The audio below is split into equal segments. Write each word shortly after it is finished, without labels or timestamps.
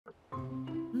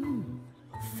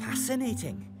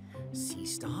fascinating. Sea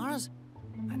stars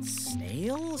and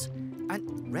snails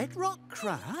and red rock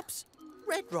crabs.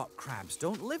 Red rock crabs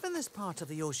don't live in this part of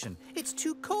the ocean. It's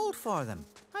too cold for them.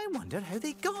 I wonder how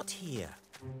they got here.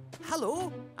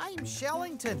 Hello, I'm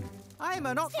Shellington. I'm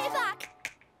an Stay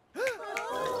back!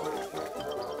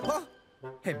 Oh,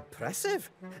 impressive.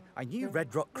 I knew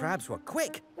red rock crabs were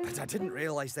quick, but I didn't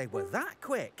realise they were that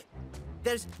quick.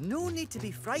 There's no need to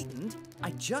be frightened. I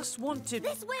just want to...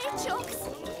 This way, Chucks!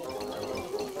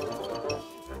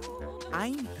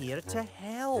 I'm here to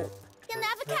help. You'll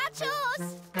never catch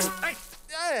us!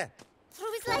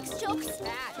 Through his legs, Chucks.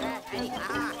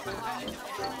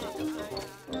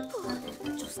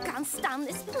 Just can't stand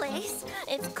this place.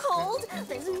 It's cold,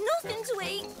 there's nothing to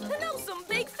eat, and now some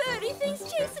big furry thing's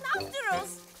chasing after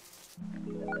us.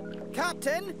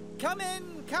 Captain! Come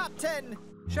in, Captain!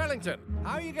 Shellington,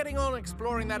 how are you getting on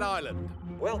exploring that island?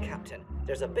 Well, Captain,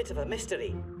 there's a bit of a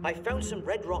mystery. I found some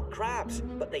red rock crabs,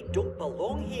 but they don't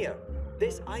belong here.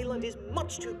 This island is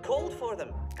much too cold for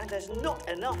them, and there's not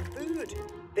enough food.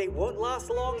 They won't last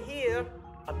long here.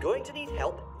 I'm going to need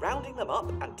help rounding them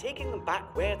up and taking them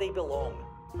back where they belong.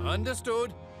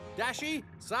 Understood. Dashy,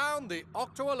 sound the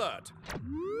Octo alert.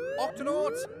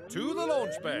 Octonauts, to the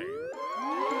launch bay.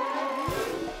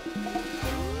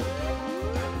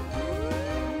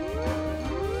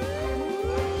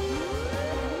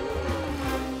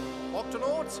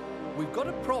 Octonauts, we've got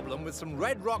a problem with some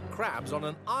red rock crabs on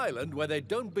an island where they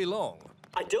don't belong.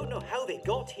 I don't know how they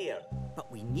got here,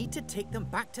 but we need to take them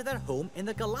back to their home in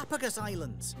the Galapagos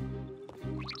Islands.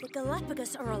 The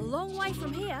Galapagos are a long way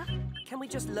from here. Can we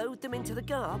just load them into the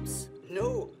garbs?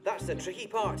 No, that's the tricky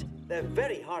part. They're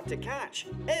very hard to catch.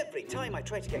 Every time I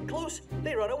try to get close,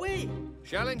 they run away.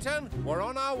 Shellington, we're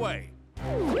on our way.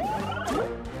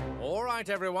 All right,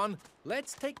 everyone,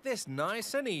 let's take this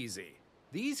nice and easy.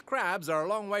 These crabs are a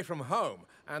long way from home,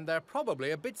 and they're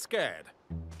probably a bit scared.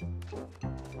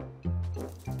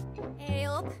 Hey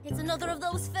up, it's another of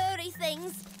those furry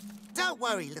things. Don't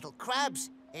worry, little crabs.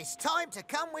 It's time to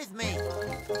come with me.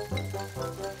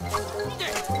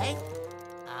 Hey.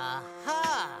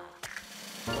 Aha!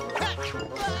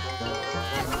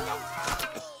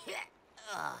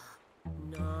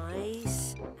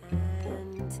 Nice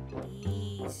and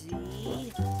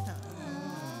easy.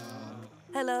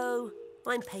 Hello,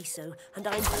 I'm Peso, and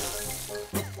I'm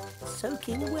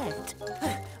soaking wet.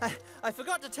 I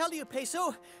forgot to tell you,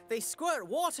 Peso. They squirt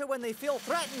water when they feel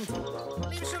threatened.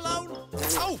 Leave us alone.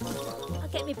 Oh! I'll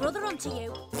get my brother onto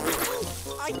you.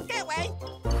 I get away.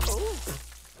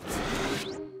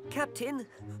 Captain,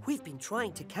 we've been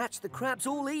trying to catch the crabs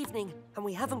all evening, and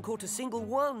we haven't caught a single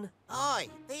one. Aye,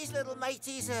 these little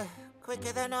mateys are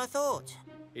quicker than I thought.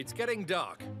 It's getting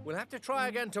dark. We'll have to try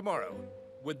again tomorrow,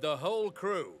 with the whole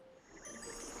crew.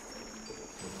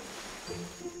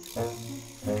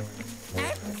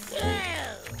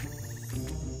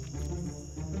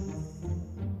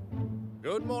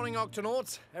 Good morning,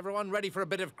 Octonauts. Everyone ready for a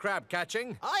bit of crab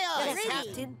catching? Aye, aye, Yes,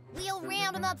 Captain. We'll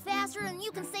round them up faster than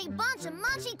you can say bunch of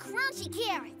munchy, crunchy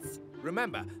carrots.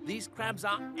 Remember, these crabs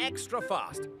are extra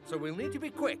fast, so we'll need to be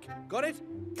quick. Got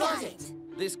it? Got it.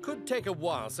 This could take a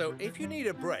while, so if you need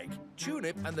a break,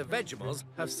 Tunip and the Vegemals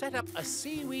have set up a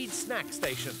seaweed snack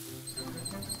station.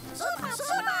 Super,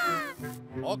 super!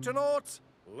 Octonauts,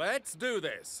 let's do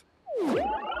this.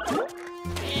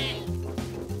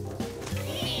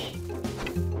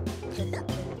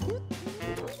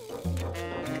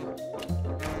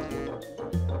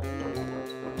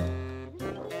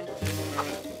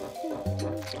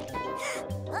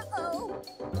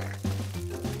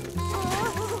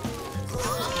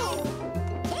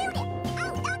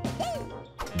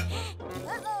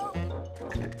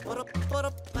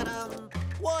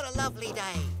 What a lovely day.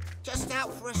 Just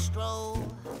out for a stroll.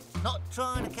 Not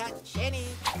trying to catch any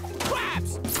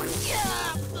crabs.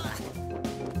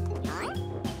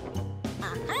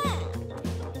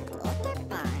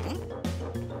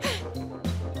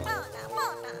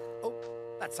 Oh,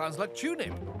 that sounds like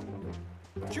Tunip.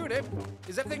 Tunip,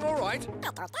 is everything all right?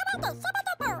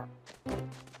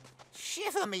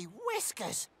 Shiver me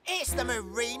whiskers. It's the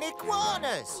marine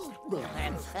iguanas.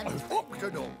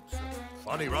 Octonauts.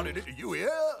 Funny running into you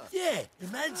here. Yeah,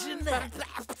 imagine that.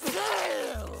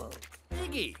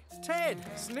 Iggy, Ted,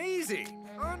 Sneezy,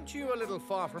 aren't you a little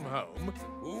far from home?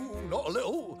 Ooh, not a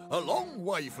little. A long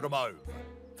way from home.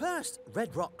 First,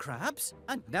 red rock crabs,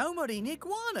 and now marine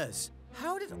iguanas.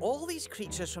 How did all these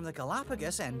creatures from the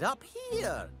Galapagos end up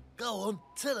here? Go on,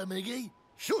 tell him, Iggy.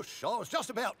 Shush, I was just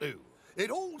about to. It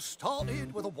all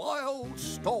started with a wild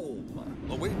storm.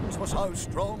 The winds were so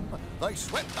strong, they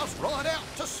swept us right out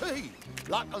to sea.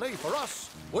 Luckily for us,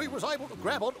 we was able to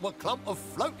grab onto a clump of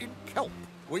floating kelp.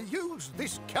 We used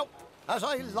this kelp as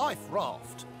a life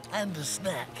raft. And a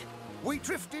snack. We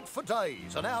drifted for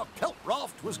days and our kelp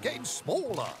raft was getting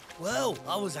smaller. Well,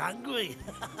 I was hungry.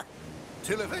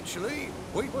 Till eventually,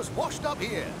 we was washed up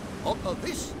here, onto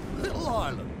this little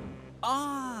island.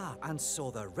 Ah, and so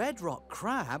the red rock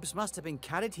crabs must have been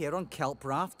carried here on kelp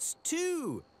rafts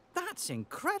too. That's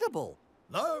incredible.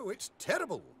 No, it's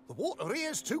terrible. The water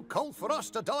here's too cold for us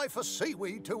to dive for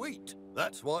seaweed to eat.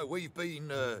 That's why we've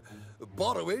been,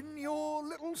 borrowing your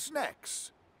little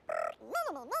snacks.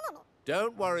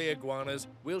 Don't worry, iguanas.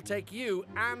 We'll take you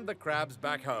and the crabs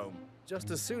back home,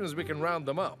 just as soon as we can round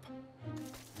them up.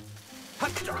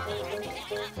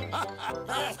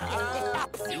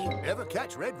 You never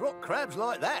catch red rock crabs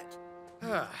like that.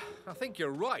 I think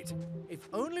you're right. If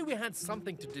only we had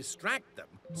something to distract them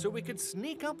so we could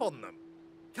sneak up on them.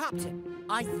 Captain,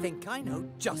 I think I know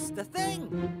just the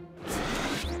thing.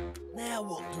 Now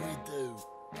what do we do?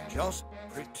 Just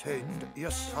pretend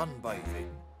you're sunbathing.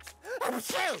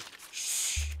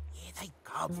 Shh! Here they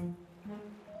come.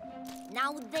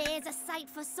 Now there's a sight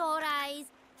for sore eyes.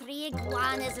 3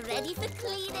 iguanas ready for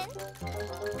cleaning.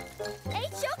 Hey,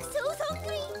 Chucks, who's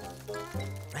hungry?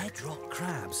 Red rock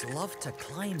crabs love to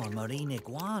climb on marine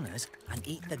iguanas and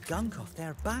eat the gunk off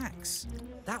their backs.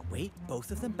 That way,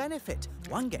 both of them benefit.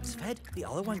 One gets fed, the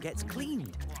other one gets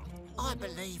cleaned. I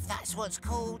believe that's what's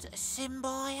called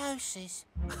symbiosis.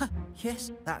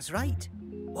 Yes, that's right.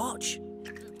 Watch.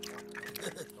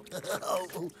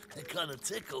 Oh, it kind of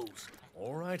tickles.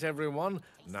 All right, everyone.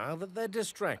 Now that they're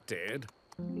distracted...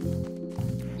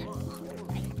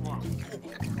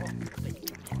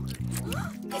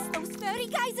 It's those furry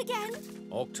guys again.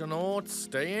 Octonauts,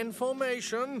 stay in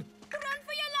formation. Run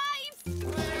for your lives!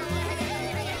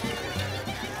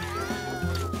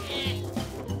 Hey,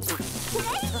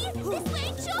 this way,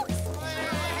 Chucks!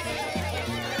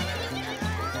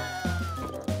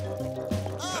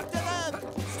 After them!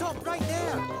 Stop right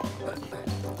there!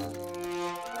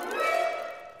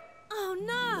 Oh,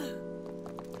 no!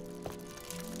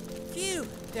 Phew,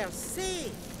 they're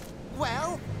safe.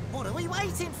 Well, what are we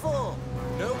waiting for?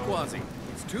 No, Kwazii.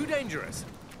 It's too dangerous.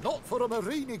 Not for a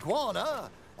marine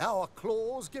iguana. Our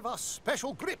claws give us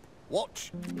special grip.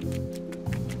 Watch.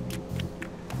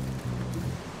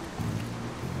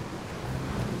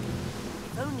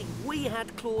 If only we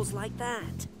had claws like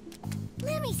that.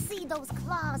 Let me see those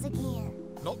claws again.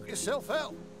 Knock yourself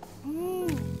out. You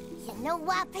know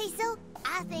what, Peso?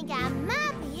 I think I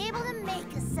might be able to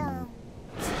make us some.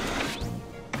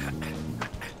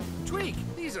 Tweak,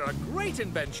 these are a great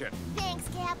invention. Thanks,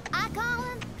 Cap. I call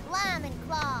them climbing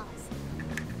claws.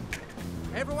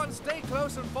 Everyone stay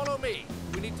close and follow me.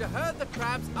 We need to herd the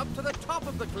crabs up to the top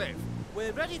of the cliff.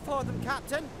 We're ready for them,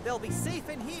 Captain. They'll be safe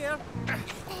in here.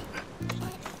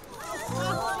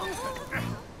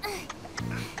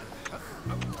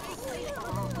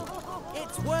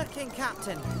 It's working,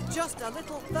 Captain. Just a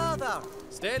little further.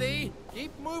 Steady.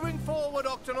 Keep moving forward,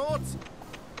 Octonauts.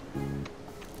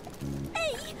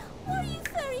 Hey, what are you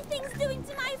furry things doing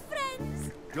to my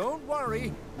friends? Don't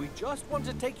worry. We just want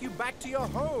to take you back to your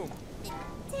home.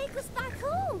 Take us back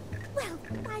home? Well,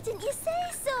 why didn't you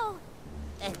say so?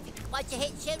 Want to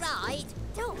hitch a ride?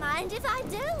 Don't mind if I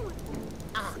do.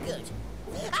 Ah, good.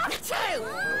 Achoo!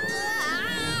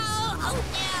 Oh,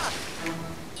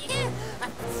 no!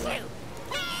 Achoo!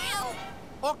 Ow!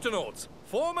 Octonauts,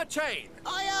 form a chain.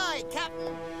 Aye, aye,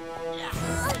 Captain.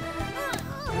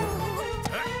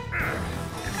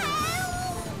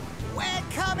 We're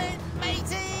coming,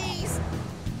 mateys!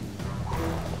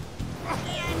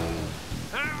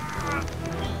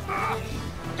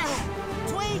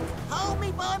 Tweak, hold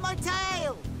me by my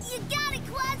tail! You got it,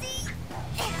 Kwazii!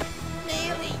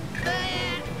 Nearly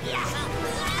there!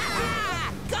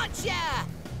 Gotcha!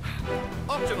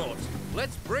 Octonauts,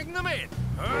 let's bring them in.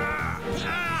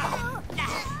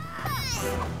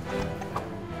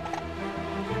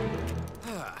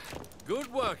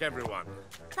 Good work, everyone.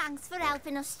 Thanks for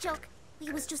helping us, Chuck.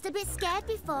 We was just a bit scared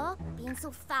before, being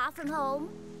so far from home.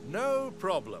 No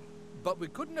problem. But we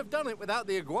couldn't have done it without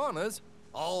the iguanas.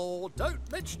 Oh, don't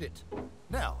mention it.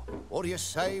 Now, what do you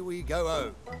say we go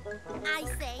home? I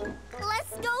say,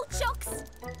 let's go, Chucks!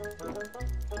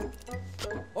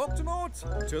 Octonauts,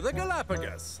 to the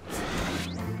Galapagos.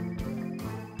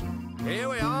 Here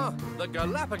we are, the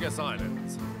Galapagos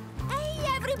Islands. Hey,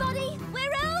 everybody,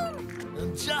 we're home!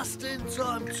 And just in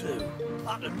time, too.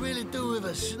 I could really do with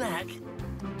a snack.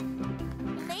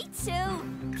 Me too.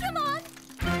 Come on!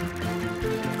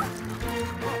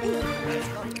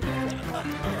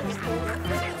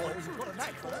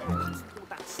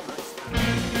 That's nice.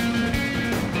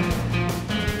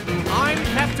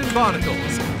 Captain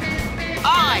Barnacles.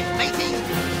 Aye,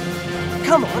 matey.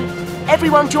 Come on,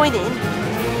 everyone join in.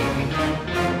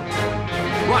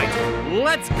 Right,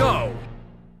 let's go.